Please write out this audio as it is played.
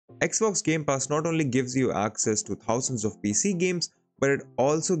Xbox Game Pass not only gives you access to thousands of PC games, but it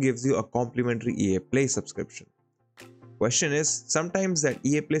also gives you a complimentary EA Play subscription. Question is, sometimes that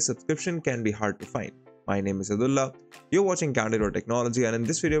EA Play subscription can be hard to find. My name is Abdullah, you're watching Candid.Technology, and in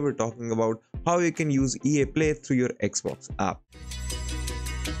this video we're talking about how you can use EA Play through your Xbox app.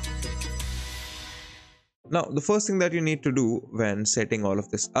 Now, the first thing that you need to do when setting all of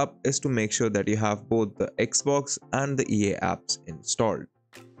this up is to make sure that you have both the Xbox and the EA apps installed.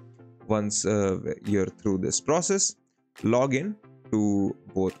 Once you're through this process, log in to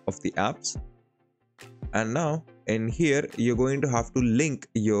both of the apps. And now in here, you're going to have to link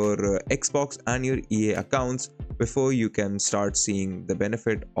your Xbox and your EA accounts before you can start seeing the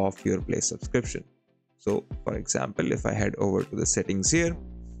benefit of your Play subscription. So for example, if I head over to the settings here,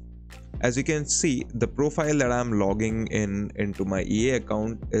 as you can see, the profile that I'm logging into my EA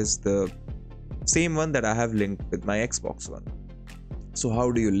account is the same one that I have linked with my Xbox one. So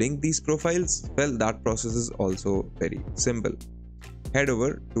how do you link these profiles? Well, that process is also very simple. Head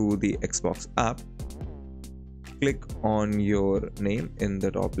over to the Xbox app, click on your name in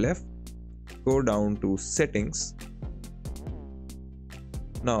the top left, go down to settings.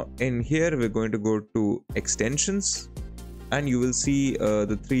 Now in here, we're going to go to extensions, and you will see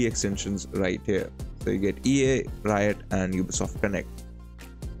the three extensions right here. So you get EA, Riot, and Ubisoft Connect.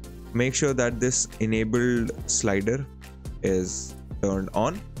 Make sure that this enabled slider is turned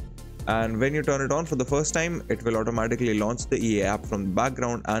on, and when you turn it on for the first time, it will automatically launch the EA app from the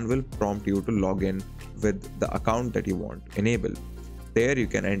background and will prompt you to log in with the account that you want to enable. There you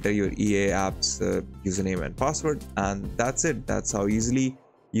can enter your EA app's username and password, and that's it. That's how easily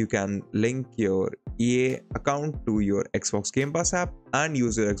you can link your EA account to your Xbox Game Pass app and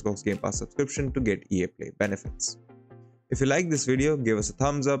use your Xbox Game Pass subscription to get EA Play benefits. If you like this video, give us a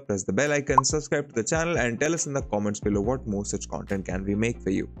thumbs up, press the bell icon, subscribe to the channel, and tell us in the comments below what more such content can we make for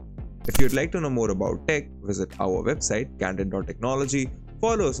you. If you'd like to know more about tech, visit our website Candid.Technology,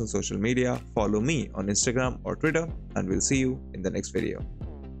 follow us on social media, follow me on Instagram or Twitter, and we'll see you in the next video.